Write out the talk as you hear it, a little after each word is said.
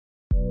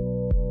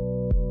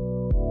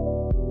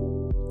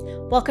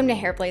Welcome to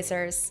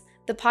Hairblazers,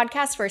 the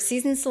podcast where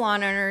seasoned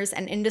salon owners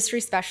and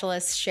industry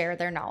specialists share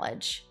their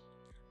knowledge.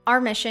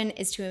 Our mission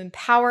is to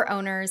empower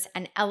owners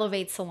and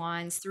elevate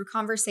salons through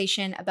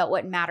conversation about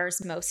what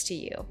matters most to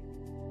you.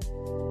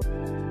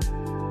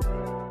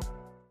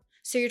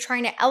 So you're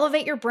trying to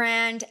elevate your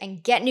brand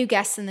and get new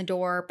guests in the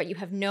door, but you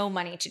have no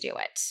money to do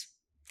it.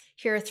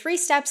 Here are 3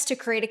 steps to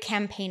create a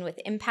campaign with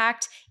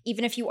impact,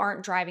 even if you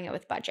aren't driving it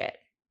with budget.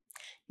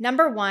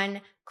 Number 1,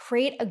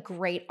 create a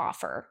great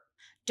offer.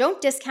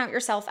 Don't discount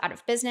yourself out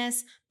of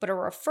business, but a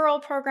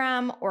referral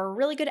program or a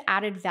really good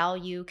added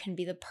value can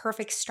be the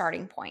perfect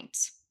starting point.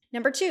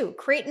 Number 2,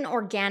 create an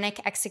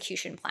organic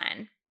execution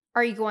plan.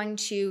 Are you going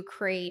to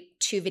create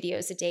 2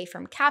 videos a day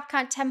from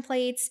CapCut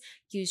templates,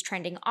 use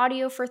trending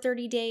audio for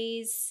 30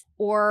 days,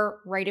 or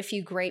write a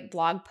few great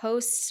blog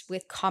posts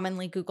with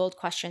commonly Googled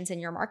questions in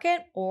your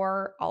market,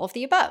 or all of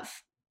the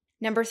above?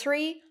 Number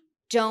 3,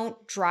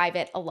 don't drive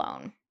it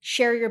alone.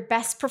 Share your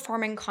best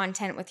performing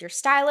content with your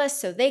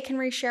stylist so they can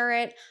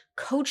reshare it,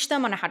 coach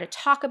them on how to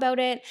talk about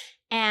it,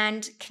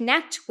 and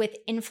connect with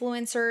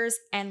influencers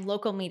and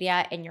local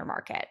media in your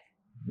market.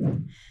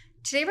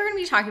 Today, we're going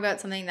to be talking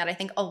about something that I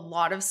think a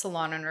lot of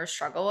salon owners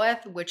struggle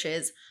with, which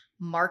is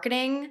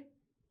marketing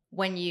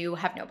when you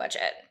have no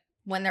budget,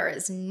 when there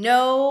is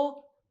no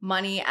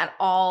money at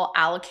all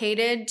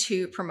allocated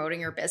to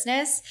promoting your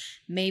business.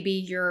 Maybe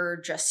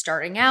you're just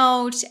starting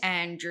out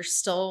and you're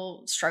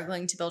still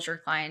struggling to build your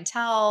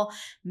clientele.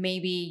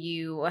 Maybe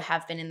you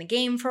have been in the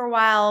game for a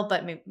while,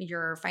 but maybe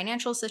your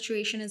financial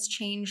situation has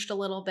changed a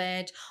little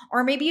bit.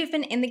 Or maybe you've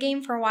been in the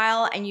game for a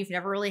while and you've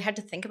never really had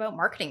to think about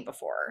marketing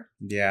before.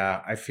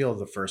 Yeah, I feel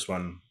the first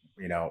one,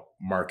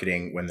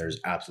 marketing when there's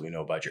absolutely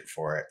no budget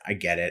for it. I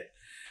get it.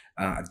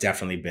 I've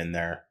definitely been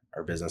there.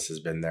 Our business has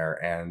been there.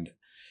 And,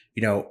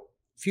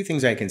 a few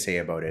things I can say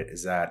about it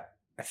is that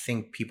I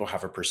think people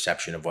have a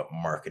perception of what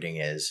marketing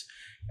is.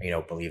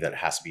 Believe that it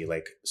has to be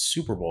like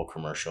Super Bowl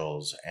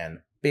commercials and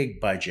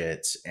big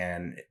budgets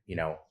and,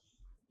 a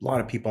lot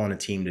of people on a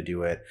team to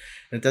do it.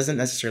 And it doesn't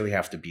necessarily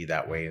have to be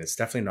that way. And it's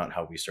definitely not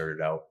how we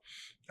started out.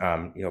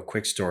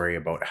 Quick story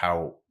about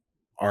how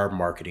our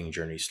marketing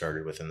journey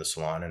started within the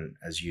salon. And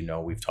as you know,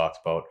 we've talked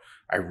about,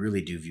 I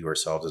really do view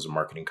ourselves as a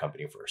marketing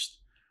company first.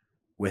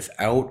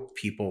 Without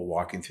people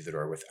walking through the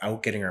door,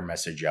 without getting our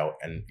message out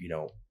and,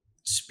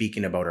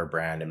 speaking about our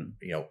brand and,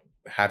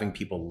 having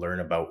people learn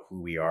about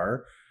who we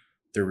are,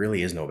 there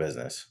really is no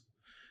business.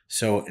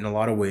 So in a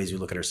lot of ways, we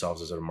look at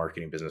ourselves as a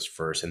marketing business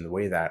first. And the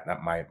way that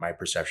my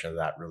perception of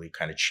that really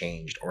kind of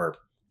changed or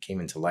came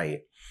into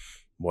light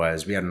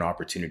was we had an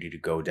opportunity to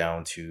go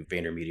down to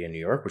VaynerMedia in New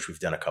York, which we've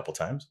done a couple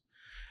times.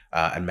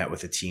 I met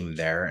with a team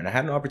there and I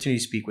had an opportunity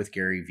to speak with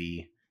Gary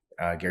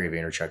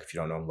Vaynerchuk. If you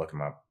don't know him, look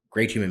him up.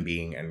 Great human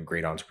being and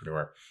great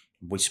entrepreneur.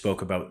 We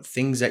spoke about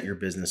things that your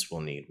business will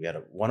need. We had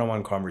a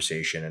one-on-one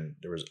conversation and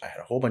I had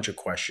a whole bunch of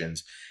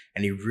questions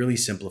and he really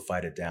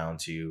simplified it down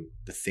to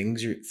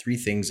 3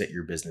 things that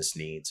your business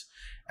needs.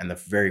 And the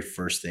very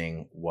first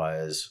thing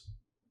was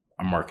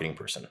a marketing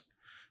person,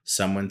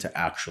 someone to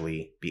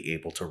actually be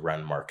able to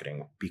run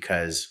marketing,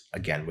 because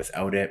again,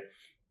 without it,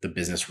 the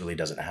business really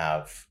doesn't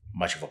have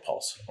much of a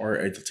pulse, or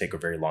it'll take a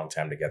very long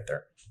time to get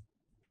there.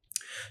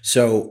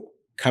 So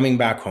coming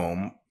back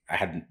home, I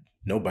had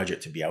no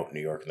budget to be out in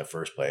New York in the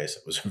first place.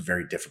 It was a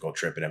very difficult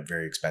trip in a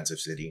very expensive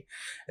city.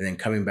 And then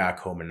coming back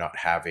home and not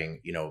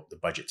having, the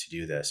budget to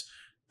do this,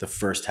 the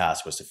first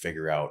task was to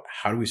figure out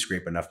how do we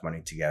scrape enough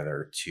money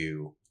together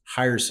to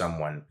hire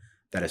someone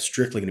that is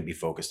strictly going to be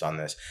focused on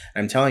this.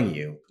 And I'm telling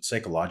you,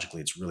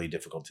 psychologically, it's really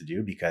difficult to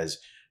do because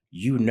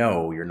you're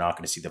not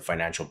going to see the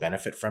financial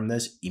benefit from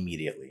this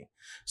immediately.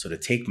 So to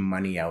take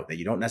money out that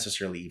you don't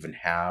necessarily even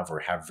have or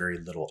have very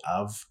little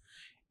of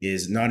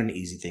is not an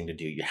easy thing to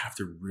do. You have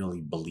to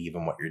really believe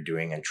in what you're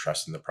doing and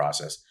trust in the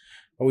process.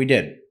 But we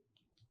did.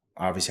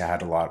 Obviously, I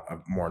had a lot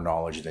of more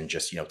knowledge than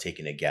just,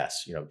 taking a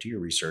guess. Do your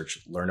research,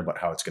 learn about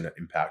how it's going to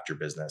impact your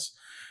business.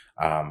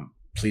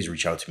 Please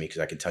reach out to me because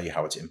I can tell you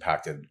how it's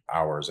impacted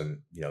ours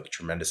and, the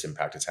tremendous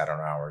impact it's had on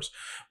ours.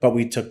 But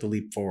we took the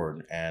leap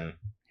forward and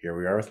here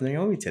we are with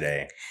Naomi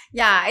today.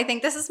 Yeah, I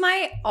think this is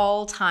my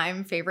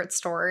all-time favorite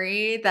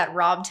story that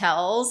Rob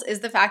tells,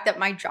 is the fact that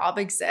my job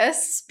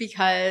exists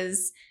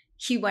because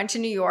he went to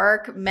New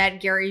York,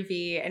 met Gary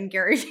Vee, and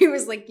Gary Vee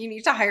was like, you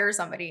need to hire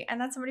somebody. And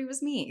that somebody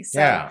was me. So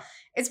yeah,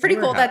 it's pretty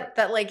cool that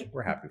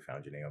we're happy we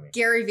found you, Naomi.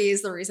 Gary Vee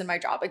is the reason my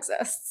job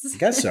exists. I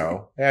guess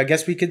so. Yeah, I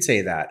guess we could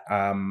say that.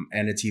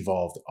 And it's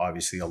evolved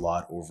obviously a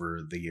lot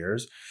over the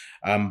years.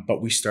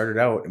 But we started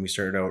out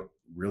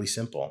really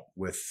simple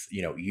with,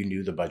 you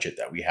knew the budget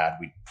that we had.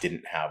 We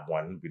didn't have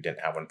one. We didn't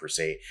have one per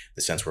se,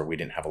 the sense where we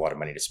didn't have a lot of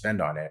money to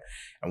spend on it.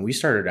 And we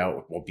started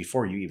out,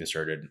 before you even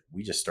started,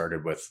 we just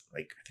started with I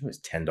think it was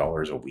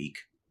 $10 a week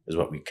is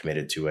what we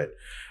committed to it.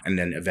 And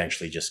then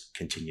eventually just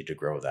continued to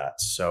grow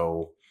that.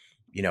 So,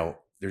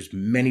 There's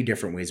many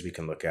different ways we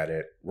can look at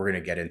it. We're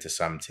going to get into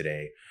some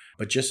today,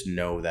 but just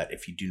know that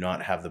if you do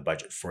not have the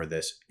budget for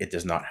this, it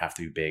does not have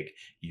to be big.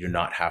 You do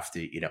not have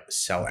to,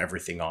 sell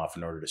everything off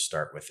in order to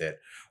start with it.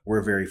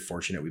 We're very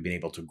fortunate. We've been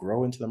able to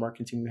grow into the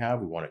marketing team we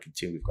have. We want to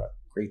continue. We've got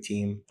a great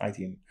team,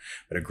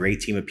 but a great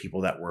team of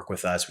people that work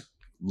with us.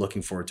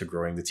 Looking forward to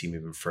growing the team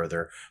even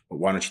further. But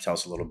why don't you tell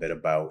us a little bit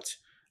about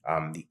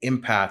the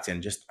impact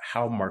and just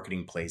how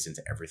marketing plays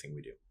into everything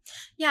we do?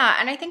 Yeah.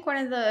 And I think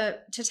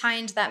to tie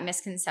into that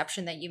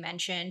misconception that you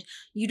mentioned,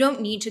 you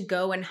don't need to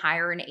go and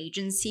hire an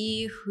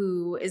agency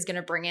who is going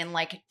to bring in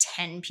like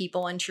 10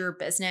 people into your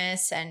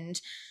business and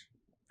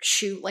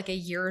shoot like a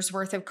year's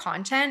worth of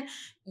content.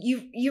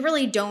 You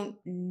really don't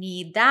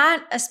need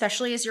that,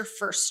 especially as you're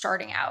first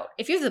starting out.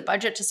 If you have the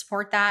budget to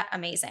support that,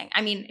 amazing.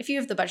 I mean, if you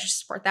have the budget to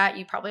support that,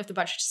 you probably have the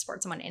budget to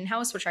support someone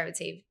in-house, which I would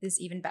say is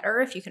even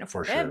better if you can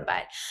afford it.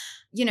 But,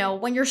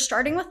 when you're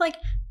starting with like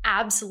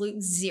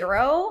absolute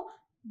zero,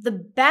 the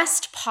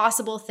best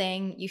possible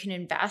thing you can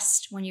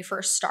invest when you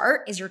first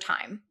start is your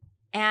time.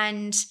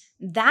 And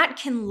that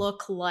can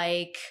look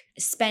like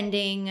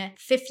spending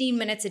 15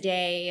 minutes a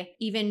day,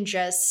 even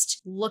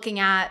just looking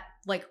at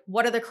like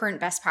what are the current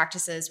best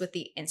practices with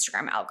the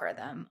Instagram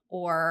algorithm,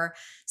 or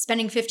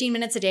spending 15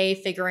 minutes a day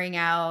figuring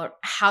out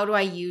how do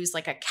I use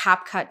like a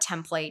CapCut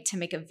template to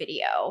make a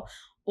video,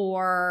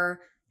 or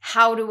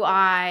how do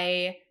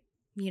I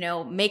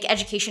make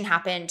education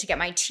happen to get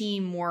my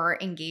team more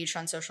engaged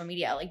on social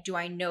media. Like, do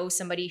I know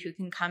somebody who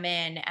can come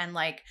in and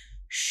like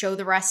show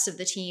the rest of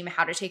the team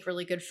how to take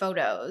really good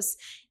photos?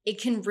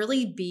 It can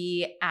really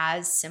be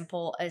as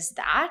simple as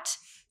that.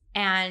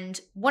 And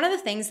one of the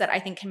things that I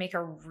think can make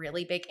a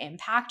really big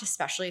impact,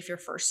 especially if you're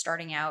first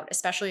starting out,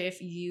 especially if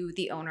you,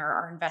 the owner,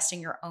 are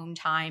investing your own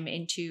time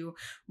into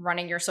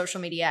running your social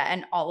media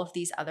and all of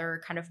these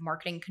other kind of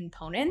marketing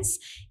components,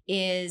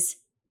 is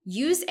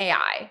use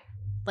AI.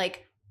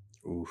 Like,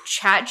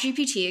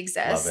 ChatGPT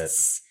exists. Love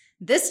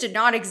it. This did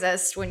not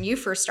exist when you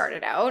first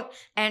started out.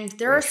 And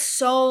there are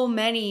so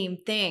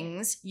many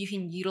things you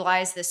can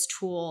utilize this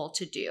tool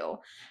to do.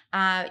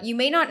 You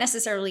may not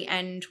necessarily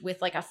end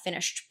with like a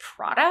finished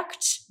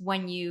product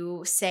when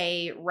you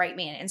say, write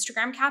me an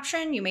Instagram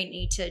caption. You may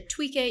need to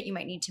tweak it. You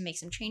might need to make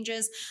some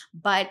changes,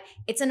 but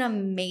it's an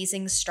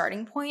amazing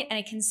starting point and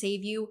it can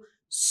save you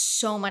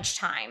so much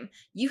time.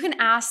 You can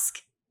ask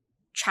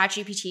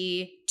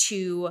ChatGPT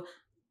to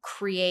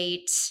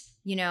create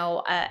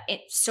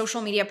a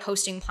social media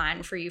posting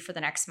plan for you for the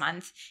next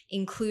month,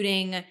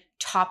 including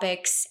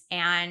topics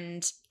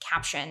and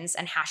captions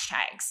and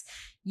hashtags.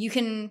 You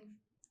can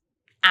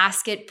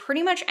ask it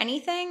pretty much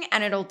anything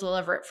and it'll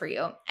deliver it for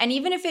you. And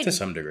even if it to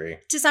some degree,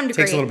 it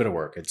takes a little bit of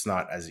work. It's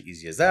not as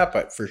easy as that,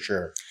 but for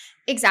sure.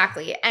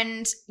 Exactly.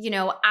 And,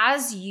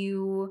 as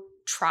you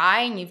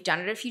try and you've done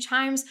it a few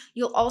times,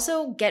 you'll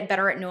also get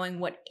better at knowing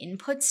what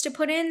inputs to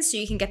put in so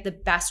you can get the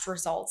best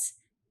results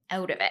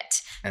out of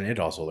it. And it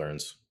also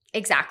learns.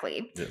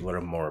 Exactly. A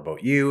little more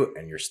about you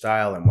and your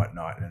style and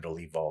whatnot, and it'll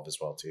evolve as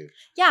well too.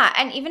 Yeah.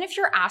 And even if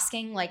you're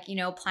asking like,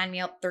 plan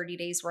me out 30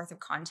 days worth of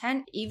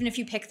content, even if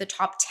you pick the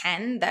top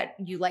 10 that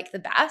you like the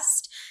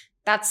best,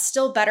 that's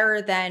still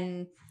better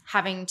than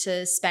having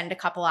to spend a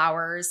couple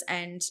hours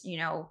and,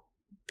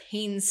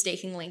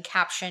 painstakingly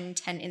caption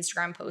 10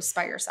 Instagram posts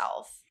by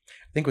yourself.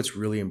 I think what's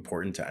really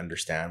important to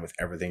understand with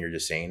everything you're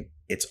just saying,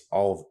 it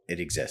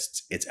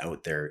exists. It's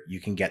out there. You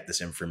can get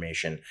this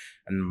information.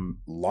 And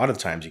a lot of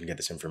times you can get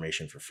this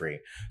information for free.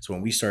 So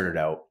when we started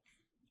out,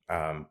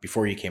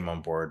 before you came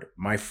on board,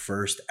 my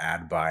first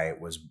ad buy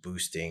was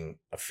boosting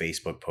a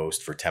Facebook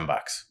post for $10.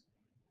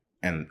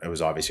 And it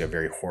was obviously a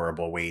very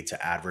horrible way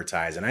to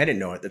advertise. And I didn't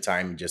know at the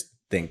time,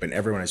 but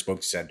everyone I spoke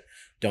to said,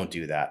 don't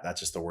do that. That's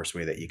just the worst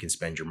way that you can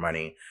spend your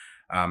money.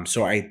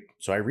 So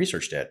I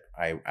researched it.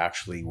 I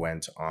actually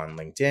went on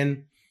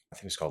LinkedIn. I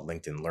think it's called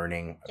LinkedIn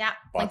Learning. Yeah,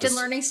 LinkedIn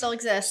Learning still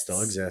exists.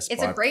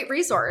 It's a great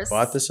resource.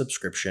 Bought the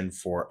subscription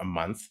for a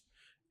month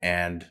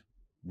and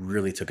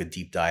really took a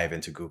deep dive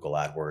into Google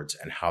AdWords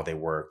and how they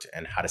worked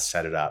and how to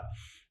set it up.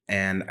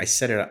 And I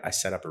set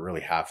up a really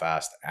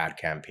half-assed ad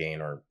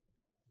campaign or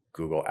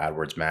Google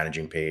AdWords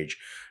managing page.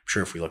 I'm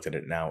sure if we looked at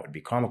it now, it would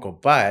be comical,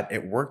 but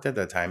it worked at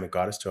the time. It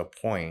got us to a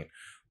point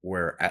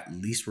where at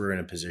least we're in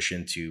a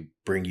position to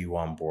bring you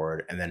on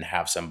board and then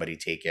have somebody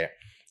take it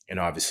and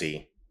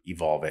obviously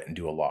evolve it and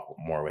do a lot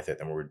more with it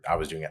than I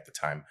was doing at the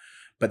time.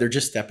 But they're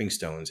just stepping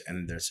stones,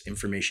 and this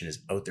information is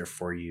out there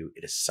for you.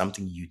 It is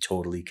something you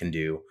totally can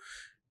do.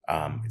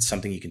 It's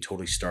something you can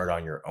totally start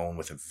on your own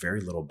with a very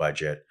little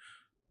budget.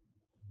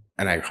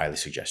 And I highly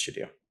suggest you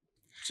do.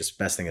 It's just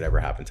the best thing that ever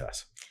happened to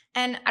us.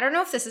 And I don't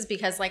know if this is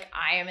because like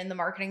I am in the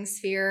marketing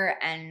sphere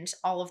and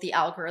all of the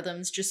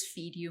algorithms just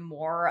feed you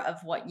more of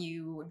what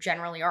you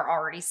generally are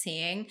already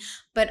seeing.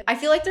 But I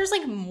feel like there's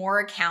like more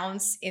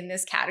accounts in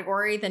this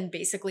category than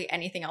basically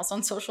anything else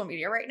on social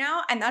media right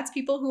now. And that's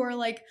people who are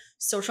like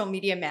social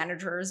media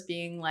managers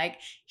being like,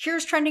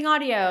 here's trending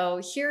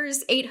audio,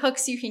 here's 8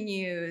 hooks you can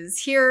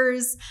use,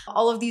 here's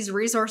all of these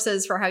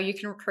resources for how you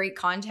can create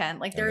content.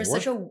 Like there's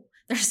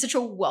such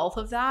a wealth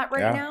of that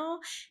right now.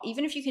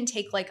 Even if you can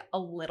take like a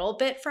little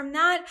bit from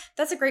that,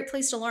 that's a great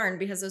place to learn,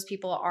 because those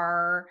people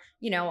are,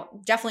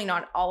 definitely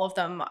not all of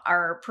them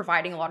are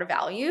providing a lot of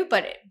value,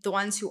 but the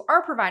ones who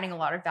are providing a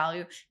lot of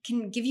value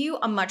can give you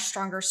a much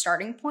stronger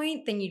starting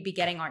point than you'd be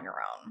getting on your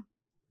own.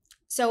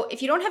 So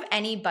if you don't have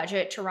any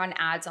budget to run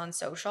ads on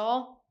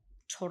social,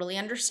 totally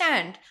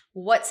understand.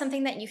 What's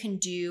something that you can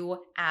do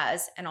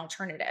as an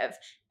alternative?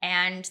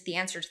 And the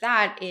answer to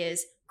that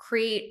is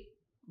create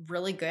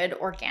really good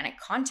organic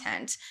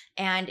content.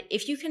 And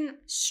if you can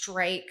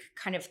strike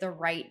kind of the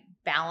right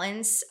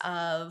balance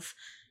of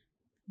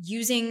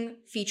using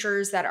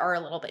features that are a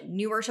little bit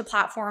newer to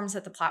platforms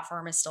that the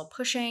platform is still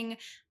pushing,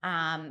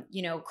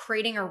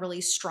 creating a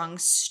really strong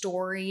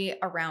story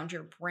around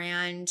your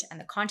brand and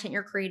the content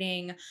you're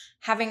creating,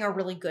 having a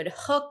really good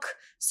hook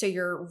so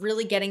you're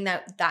really getting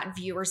that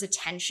viewer's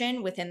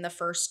attention within the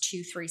first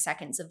 2-3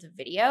 seconds of the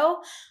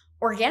video.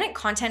 Organic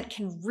content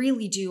can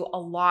really do a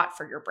lot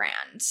for your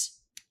brand.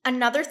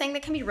 Another thing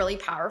that can be really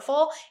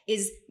powerful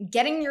is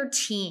getting your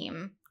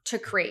team to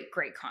create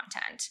great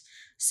content.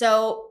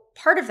 So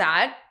part of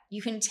that,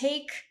 you can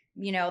take,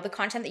 the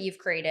content that you've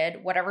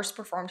created, whatever's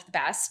performed the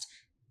best,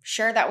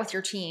 share that with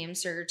your team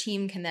so your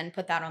team can then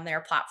put that on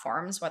their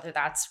platforms, whether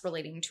that's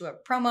relating to a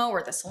promo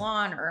or the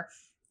salon or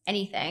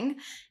anything.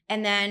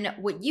 And then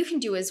what you can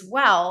do as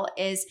well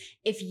is,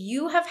 if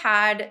you have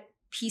had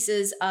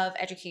pieces of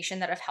education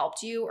that have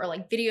helped you, or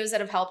like videos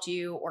that have helped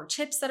you, or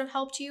tips that have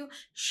helped you,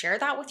 share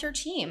that with your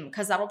team,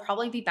 because that'll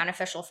probably be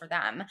beneficial for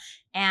them.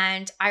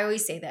 And I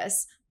always say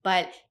this,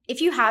 but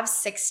if you have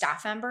 6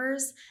 staff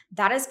members,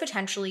 that is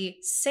potentially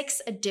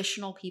 6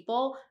 additional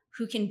people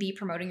who can be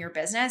promoting your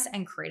business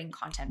and creating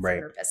content for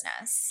your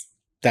business.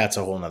 That's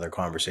a whole nother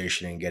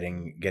conversation, and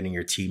getting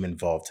your team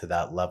involved to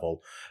that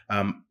level.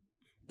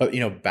 But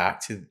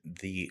back to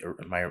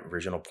my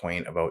original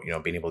point about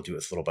being able to do it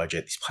with little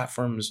budget. These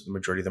platforms, the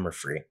majority of them are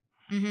free,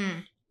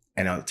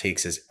 and all it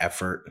takes is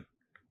effort,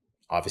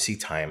 obviously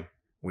time,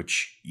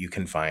 which you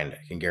can find.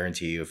 I can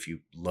guarantee you, if you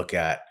look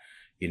at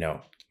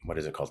what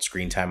is it called,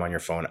 screen time on your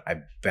phone,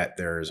 I bet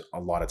there's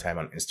a lot of time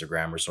on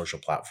Instagram or social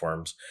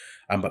platforms.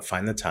 But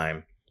find the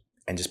time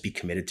and just be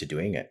committed to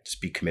doing it.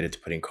 Just be committed to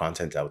putting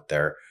content out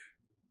there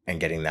and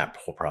getting that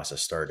whole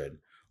process started.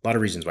 A lot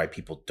of reasons why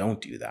people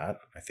don't do that.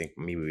 I think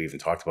maybe we even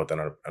talked about that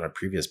on a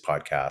previous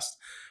podcast.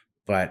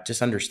 But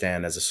just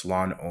understand, as a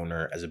salon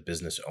owner, as a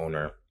business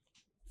owner,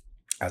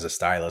 as a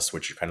stylist,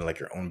 which you're kind of like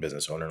your own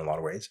business owner in a lot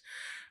of ways,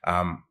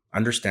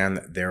 understand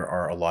that there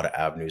are a lot of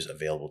avenues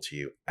available to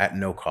you at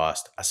no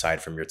cost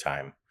aside from your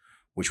time,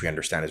 which we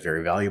understand is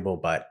very valuable.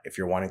 But if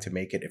you're wanting to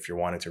make it, if you're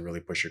wanting to really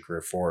push your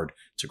career forward,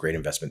 it's a great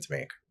investment to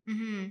make.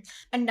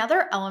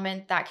 Another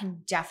element that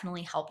can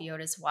definitely help you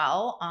out as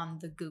well on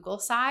the Google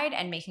side,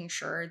 and making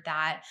sure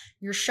that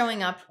you're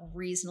showing up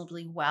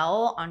reasonably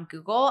well on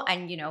Google.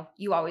 And,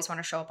 you always want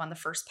to show up on the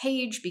first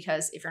page,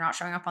 because if you're not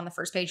showing up on the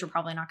first page, you're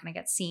probably not going to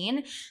get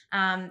seen.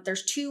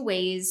 There's 2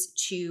 ways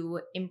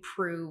to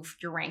improve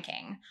your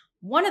ranking.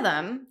 One of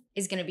them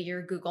is going to be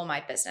your Google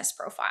My Business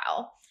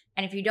profile.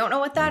 And if you don't know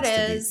what that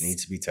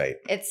needs to be tight.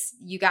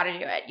 You got to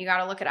do it. You got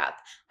to look it up.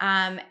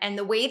 And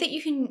the way that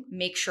you can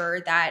make sure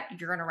that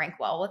you're going to rank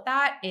well with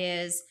that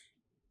is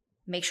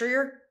make sure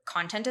your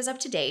content is up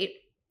to date,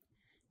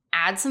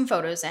 add some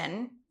photos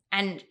in,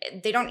 and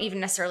they don't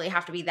even necessarily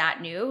have to be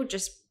that new.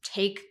 Just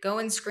go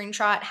and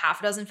screenshot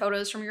 6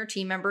 photos from your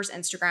team members'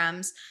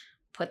 Instagrams,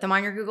 put them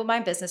on your Google My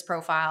Business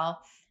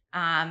profile,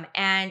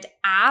 and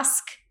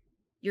ask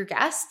your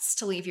guests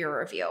to leave you a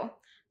review.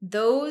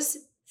 Those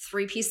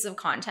 3 pieces of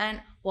content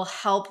will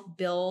help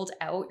build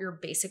out your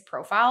basic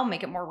profile,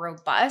 make it more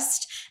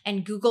robust,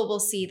 and Google will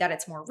see that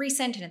it's more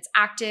recent and it's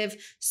active,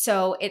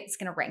 so it's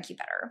going to rank you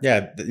better.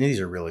 Yeah,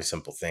 these are really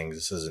simple things.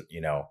 This isn't,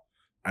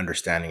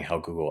 understanding how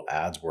Google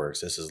Ads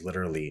works. This is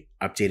literally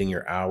updating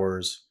your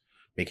hours,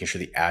 making sure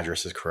the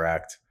address is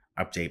correct,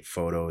 update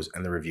photos,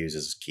 and the reviews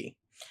is key.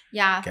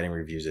 Yeah. Getting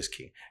reviews is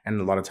key.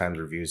 And a lot of times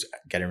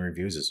getting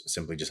reviews is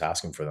simply just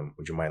asking for them.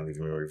 Would you mind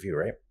leaving me a review,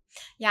 right?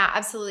 Yeah,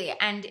 absolutely.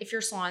 And if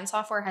your salon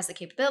software has the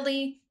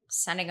capability,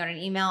 sending out an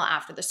email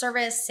after the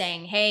service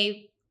saying,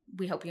 hey,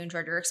 we hope you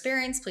enjoyed your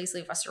experience, please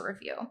leave us a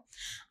review.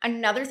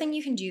 Another thing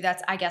you can do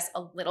that's, I guess,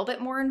 a little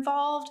bit more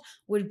involved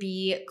would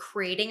be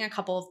creating a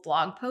couple of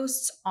blog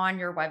posts on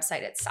your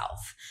website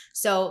itself.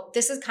 So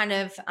this is kind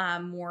of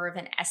more of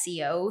an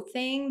SEO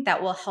thing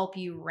that will help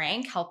you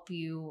rank, help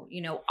you,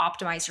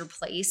 optimize your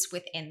place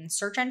within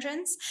search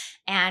engines.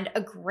 And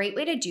a great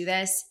way to do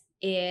this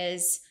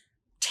is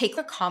take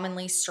the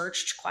commonly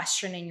searched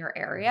question in your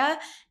area.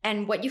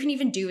 And what you can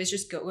even do is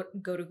just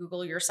go to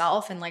Google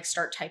yourself and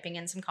start typing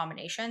in some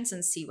combinations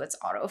and see what's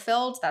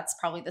autofilled. That's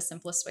probably the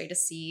simplest way to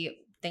see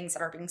things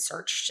that are being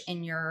searched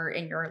in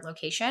your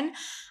location.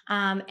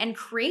 And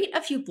create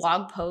a few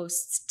blog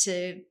posts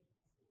to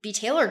be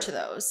tailored to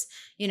those.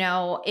 You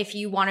know, if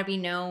you want to be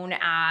known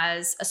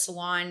as a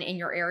salon in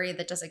your area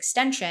that does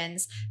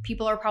extensions,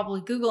 people are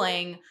probably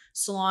Googling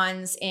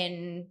salons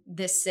in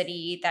this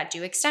city that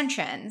do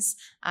extensions.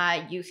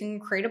 You can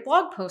create a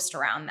blog post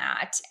around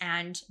that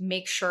and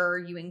make sure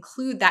you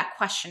include that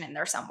question in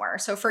there somewhere.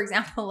 So for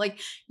example,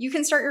 like you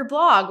can start your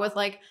blog with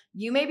like,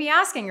 you may be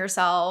asking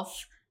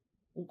yourself,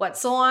 what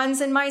salons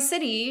in my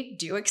city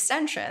do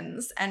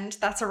extensions? And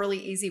that's a really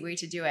easy way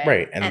to do it.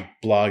 Right. And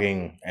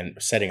blogging and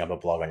setting up a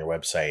blog on your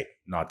website,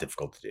 not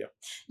difficult to do.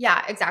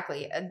 Yeah,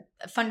 exactly.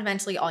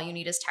 Fundamentally, all you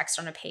need is text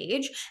on a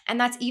page. And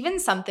that's even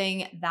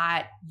something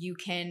that you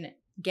can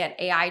get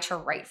AI to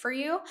write for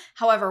you.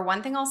 However,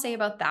 one thing I'll say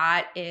about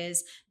that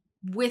is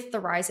with the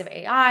rise of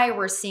AI,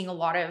 we're seeing a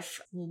lot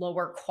of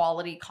lower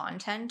quality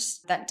content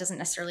that doesn't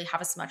necessarily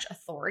have as much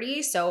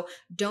authority. So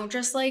don't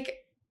just like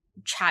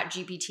chat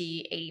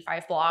GPT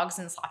 85 blogs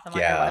and slap them on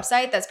your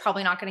website. That's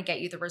probably not going to get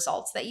you the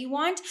results that you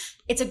want.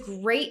 It's a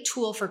great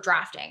tool for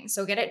drafting.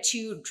 So get it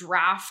to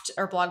draft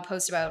or blog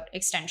post about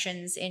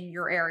extensions in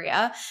your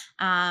area.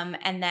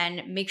 And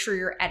then make sure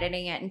you're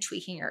editing it and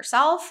tweaking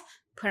yourself,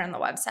 put it on the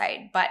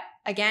website. But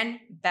again,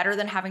 better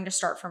than having to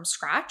start from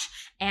scratch.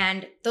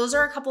 And those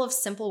are a couple of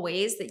simple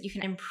ways that you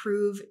can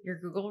improve your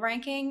Google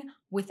ranking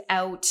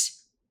without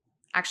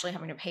actually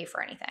having to pay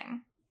for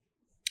anything.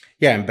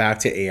 Yeah, and back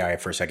to AI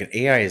for a second.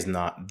 AI is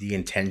not, the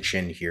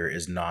intention here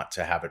is not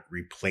to have it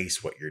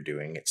replace what you're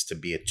doing. It's to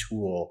be a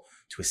tool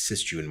to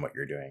assist you in what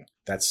you're doing.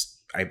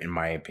 That's, in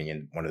my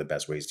opinion, one of the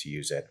best ways to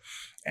use it.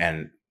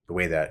 And the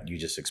way that you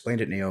just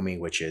explained it, Naomi,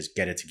 which is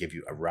get it to give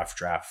you a rough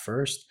draft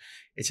first.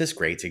 It's just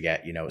great to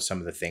get, you know, some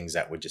of the things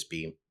that would just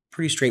be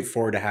pretty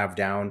straightforward to have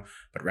down,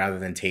 but rather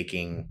than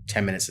taking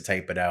 10 minutes to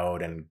type it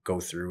out and go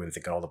through and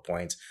think of all the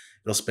points,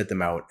 it'll spit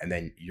them out, and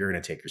then you're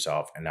going to take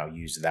yourself and now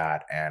use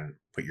that and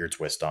put your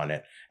twist on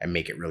it and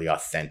make it really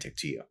authentic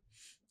to you.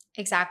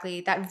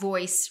 Exactly. That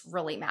voice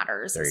really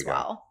matters as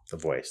well. The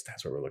voice,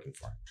 that's what we're looking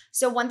for.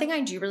 So one thing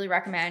I do really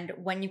recommend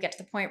when you get to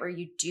the point where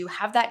you do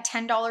have that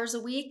 $10 a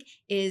week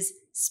is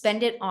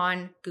spend it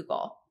on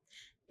Google.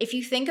 If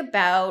you think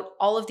about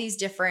all of these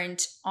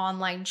different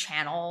online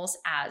channels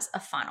as a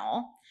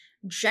funnel,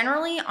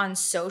 generally on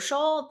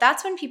social,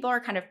 that's when people are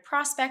kind of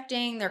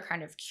prospecting, they're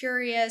kind of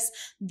curious.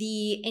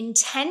 The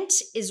intent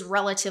is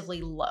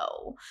relatively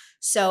low.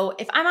 So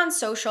if I'm on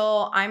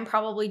social, I'm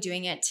probably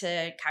doing it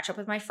to catch up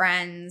with my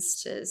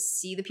friends, to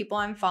see the people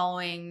I'm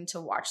following, to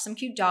watch some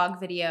cute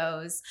dog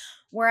videos.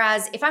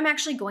 Whereas if I'm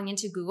actually going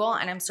into Google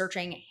and I'm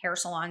searching hair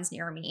salons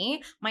near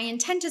me, my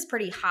intent is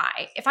pretty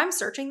high. If I'm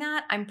searching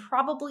that, I'm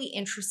probably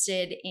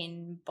interested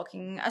in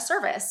booking a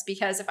service,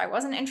 because if I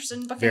wasn't interested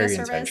in booking a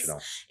service,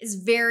 it's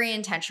very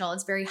intentional.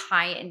 It's very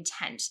high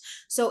intent.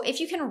 So if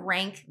you can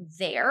rank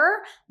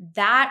there,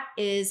 that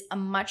is a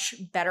much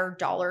better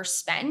dollar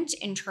spent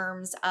in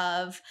terms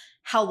of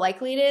how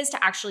likely it is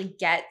to actually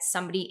get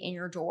somebody in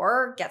your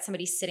door, get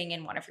somebody sitting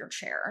in one of your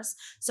chairs.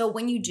 So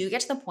when you do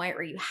get to the point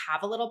where you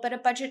have a little bit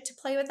of budget to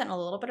play with and a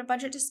little bit of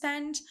budget to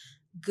spend,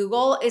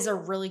 Google is a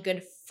really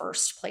good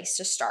first place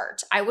to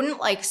start. I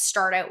wouldn't like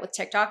start out with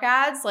TikTok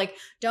ads. Like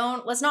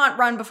let's not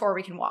run before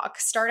we can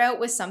walk. Start out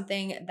with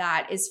something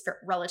that is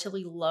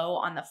relatively low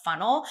on the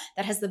funnel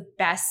that has the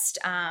best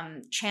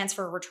chance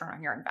for a return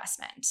on your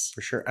investment.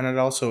 For sure. And I'd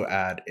also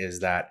add is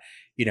that,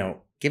 you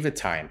know, give it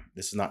time.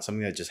 This is not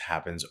something that just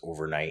happens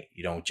overnight.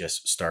 You don't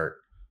just start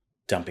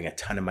dumping a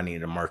ton of money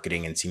into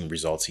marketing and seeing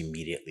results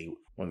immediately.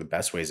 One of the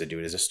best ways to do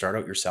it is to start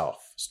out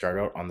yourself. Start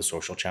out on the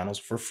social channels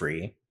for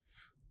free.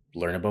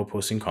 Learn about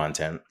posting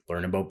content.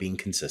 Learn about being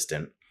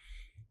consistent.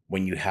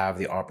 When you have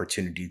the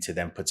opportunity to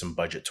then put some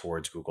budget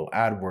towards Google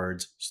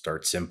AdWords,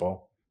 start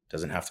simple.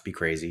 Doesn't have to be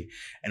crazy.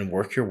 And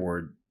work your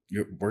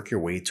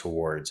way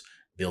towards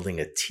building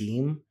a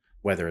team,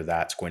 whether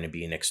that's going to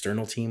be an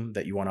external team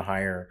that you want to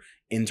hire,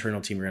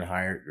 internal team you're going to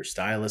hire, your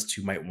stylists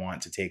who might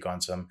want to take on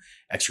some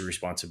extra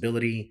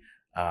responsibility,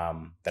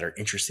 that are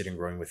interested in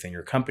growing within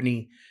your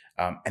company,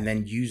 and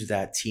then use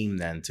that team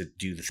then to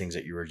do the things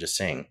that you were just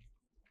saying.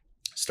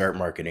 Start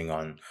marketing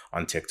on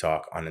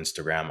TikTok, on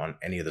Instagram, on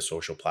any of the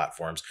social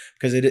platforms,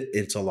 because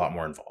it's a lot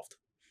more involved.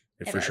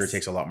 It for sure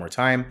takes a lot more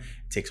time.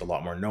 It takes a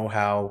lot more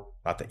know-how.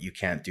 Not that you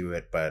can't do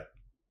it, but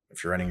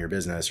if you're running your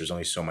business, there's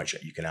only so much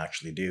that you can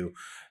actually do.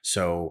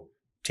 So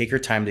take your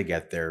time to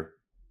get there,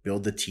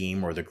 build the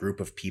team or the group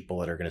of people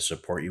that are going to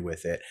support you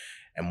with it.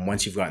 And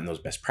once you've gotten those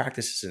best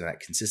practices and that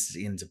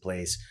consistency into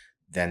place,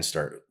 then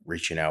start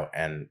reaching out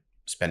and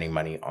spending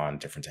money on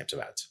different types of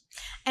ads.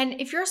 And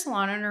if you're a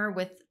salon owner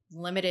with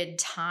limited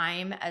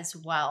time as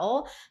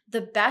well,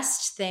 the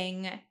best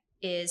thing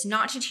is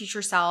not to teach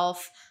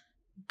yourself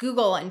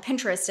Google and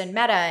Pinterest and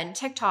Meta and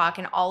TikTok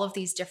and all of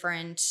these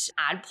different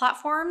ad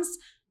platforms.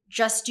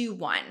 Just do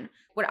one.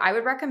 What I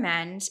would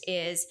recommend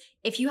is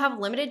if you have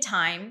limited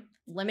time,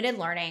 limited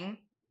learning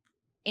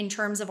in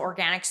terms of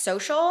organic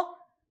social,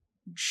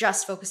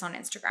 just focus on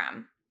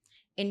Instagram.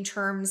 In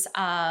terms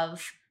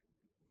of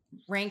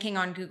ranking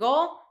on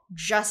Google,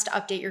 just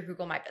update your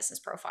Google My Business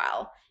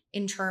profile.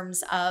 In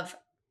terms of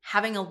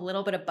having a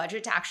little bit of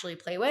budget to actually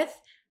play with,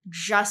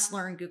 just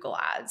learn Google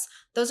Ads.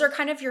 Those are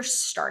kind of your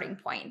starting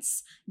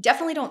points.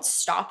 Definitely don't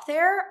stop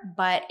there,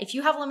 but if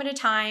you have limited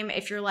time,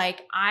 if you're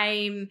like,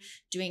 I'm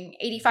doing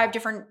 85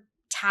 different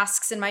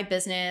tasks in my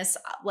business,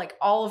 like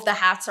all of the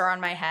hats are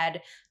on my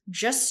head,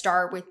 just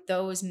start with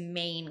those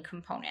main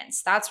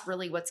components. That's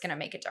really what's going to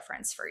make a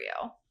difference for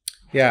you.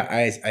 Yeah,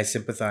 I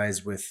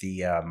sympathize with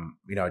the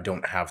I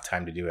don't have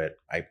time to do it.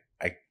 I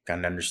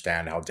can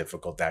understand how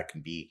difficult that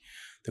can be.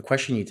 The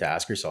question you need to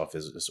ask yourself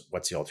is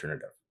what's the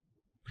alternative?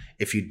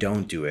 If you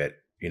don't do it,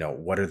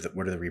 what are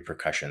the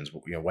repercussions?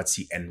 What's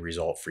the end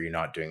result for you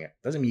not doing it?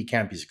 Doesn't mean you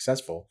can't be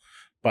successful,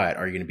 but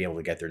are you going to be able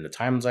to get there in the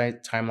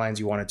timelines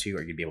you wanted to?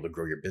 Are you going to be able to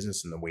grow your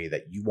business in the way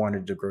that you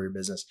wanted to grow your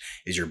business?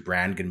 Is your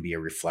brand going to be a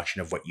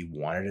reflection of what you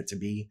wanted it to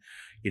be?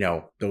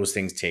 Those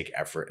things take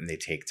effort and they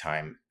take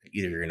time.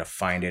 Either you're going to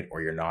find it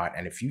or you're not.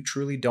 And if you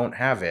truly don't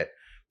have it,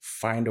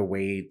 find a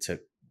way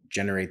to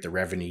generate the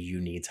revenue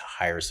you need to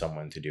hire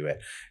someone to do it.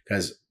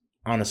 Because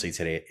honestly,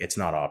 today, it's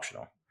not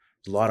optional.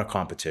 There's a lot of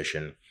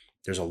competition.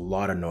 There's a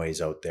lot of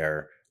noise out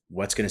there.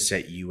 What's going to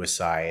set you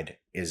aside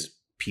is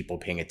people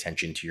paying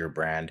attention to your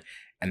brand.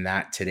 And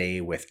that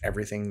today, with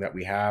everything that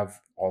we have,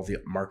 all the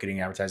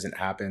marketing advertising that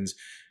happens,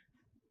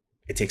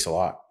 it takes a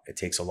lot. It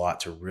takes a lot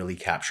to really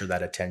capture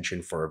that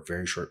attention for a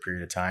very short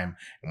period of time.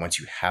 And once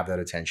you have that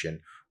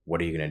attention,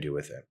 what are you going to do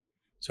with it?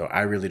 So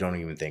I really don't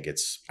even think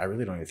it's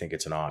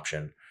an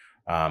option.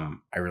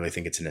 I really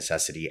think it's a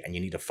necessity, and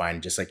you need to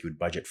find, just like you would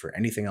budget for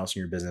anything else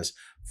in your business,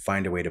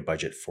 find a way to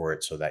budget for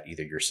it so that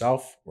either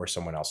yourself or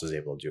someone else is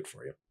able to do it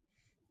for you.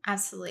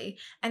 Absolutely.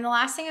 And the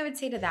last thing I would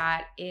say to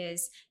that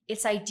is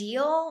it's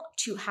ideal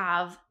to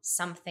have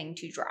something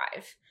to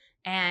drive.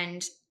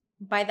 And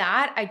by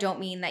that, I don't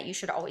mean that you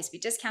should always be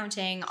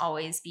discounting,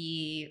 always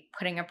be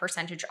putting a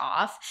percentage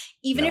off.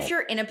 Even if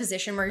you're in a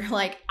position where you're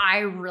like, I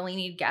really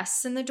need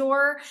guests in the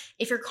door,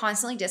 if you're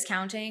constantly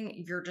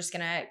discounting, you're just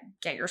going to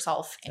get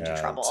yourself into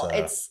trouble.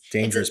 It's a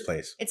dangerous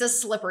place. It's a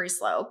slippery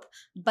slope.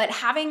 But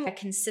having a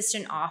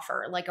consistent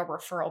offer, like a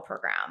referral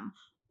program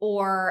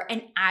or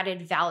an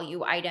added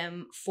value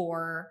item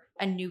for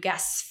a new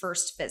guest's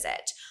first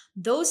visit,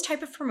 those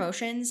type of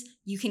promotions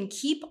you can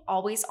keep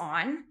always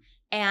on.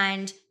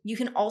 And you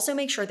can also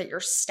make sure that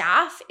your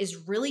staff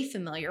is really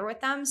familiar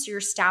with them, so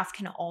your staff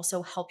can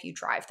also help you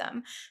drive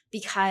them.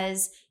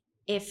 Because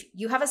if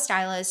you have a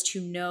stylist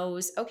who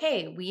knows,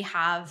 okay, we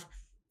have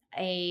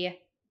a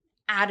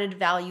added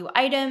value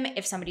item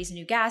if somebody's a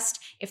new guest,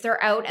 if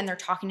they're out and they're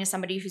talking to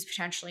somebody who's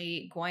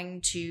potentially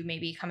going to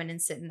maybe come in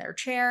and sit in their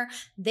chair,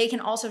 they can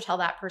also tell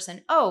that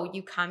person, oh,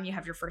 you come, you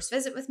have your first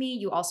visit with me,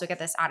 you also get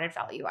this added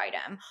value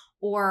item.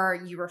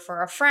 Or you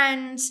refer a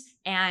friend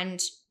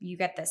and you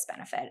get this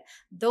benefit.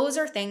 Those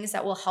are things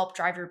that will help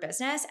drive your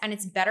business. And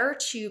it's better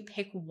to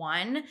pick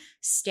one,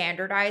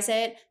 standardize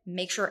it,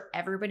 make sure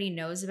everybody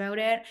knows about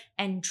it,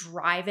 and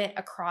drive it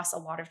across a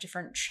lot of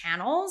different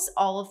channels,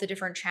 all of the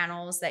different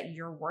channels that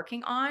you're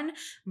working on,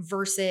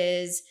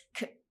 versus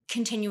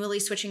continually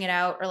switching it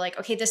out, or like,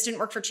 okay, this didn't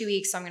work for 2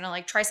 weeks, so I'm going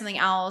to try something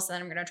else, and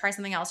then I'm going to try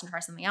something else and try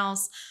something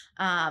else.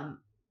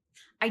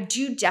 I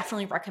do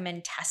definitely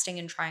recommend testing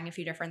and trying a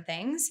few different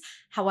things.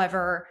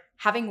 However,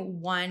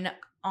 having one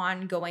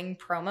ongoing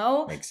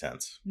promo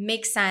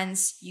makes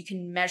sense. You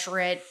can measure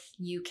it.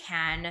 You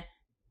can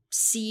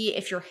see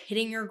if you're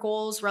hitting your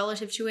goals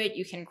relative to it.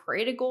 You can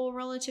create a goal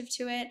relative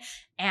to it,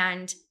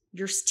 and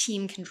your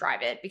team can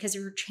drive it, because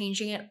if you're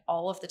changing it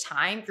all of the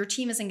time, your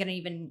team isn't going to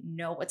even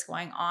know what's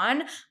going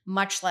on,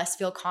 much less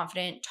feel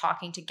confident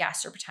talking to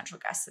guests or potential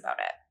guests about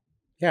it.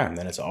 Yeah, and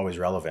then it's always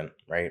relevant,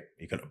 right?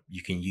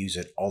 You can use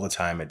it all the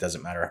time. It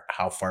doesn't matter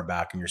how far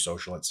back in your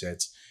social it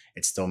sits.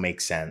 It still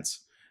makes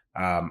sense.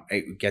 I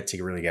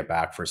really get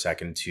back for a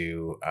second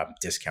to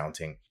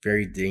discounting.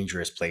 Very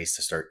dangerous place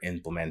to start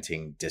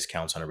implementing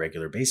discounts on a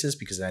regular basis,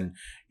 because then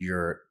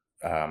your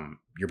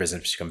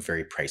business becomes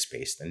very price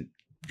based, and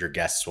your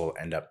guests will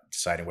end up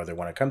deciding whether they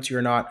want to come to you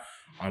or not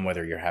on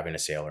whether you're having a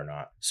sale or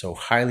not. So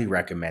highly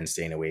recommend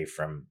staying away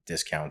from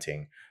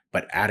discounting.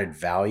 But added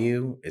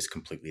value is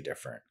completely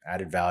different.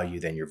 Added value,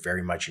 then you're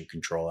very much in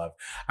control of.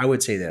 I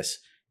would say this: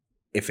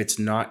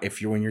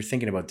 when you're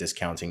thinking about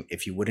discounting,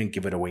 if you wouldn't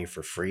give it away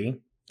for free,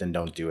 then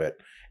don't do it.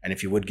 And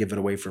if you would give it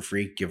away for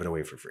free, give it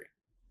away for free.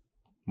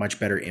 Much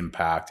better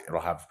impact.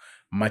 It'll have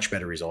much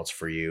better results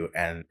for you.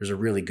 And there's a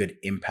really good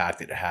impact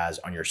that it has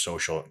on your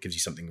social. It gives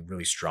you something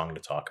really strong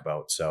to talk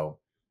about. So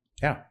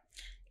yeah.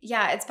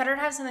 Yeah, it's better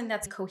to have something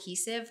that's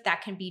cohesive,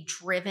 that can be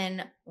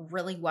driven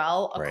really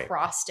well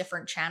across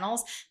different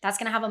channels. That's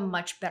going to have a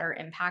much better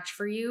impact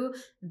for you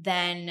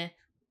than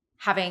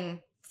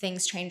having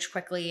things change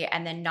quickly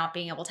and then not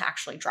being able to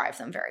actually drive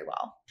them very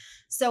well.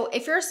 So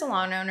if you're a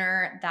salon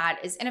owner that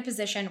is in a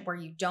position where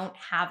you don't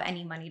have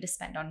any money to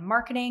spend on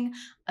marketing,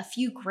 a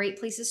few great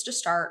places to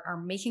start are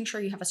making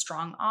sure you have a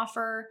strong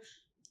offer,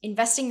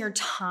 investing your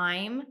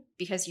time,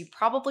 because you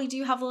probably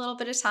do have a little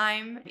bit of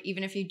time,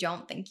 even if you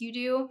don't think you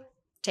do.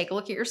 Take a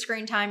look at your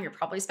screen time. You're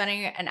probably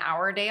spending an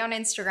hour a day on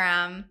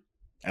Instagram.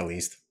 At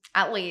least,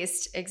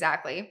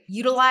 exactly.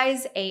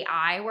 Utilize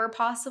AI where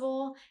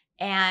possible,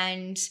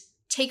 and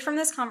take from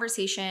this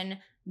conversation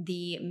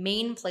the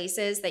main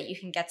places that you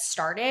can get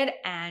started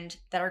and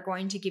that are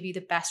going to give you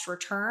the best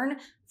return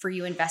for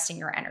you investing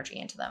your energy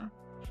into them.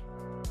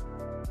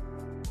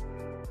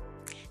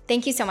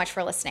 Thank you so much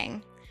for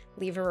listening.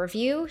 Leave a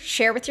review,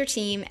 share with your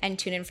team, and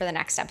tune in for the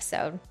next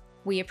episode.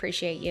 We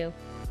appreciate you.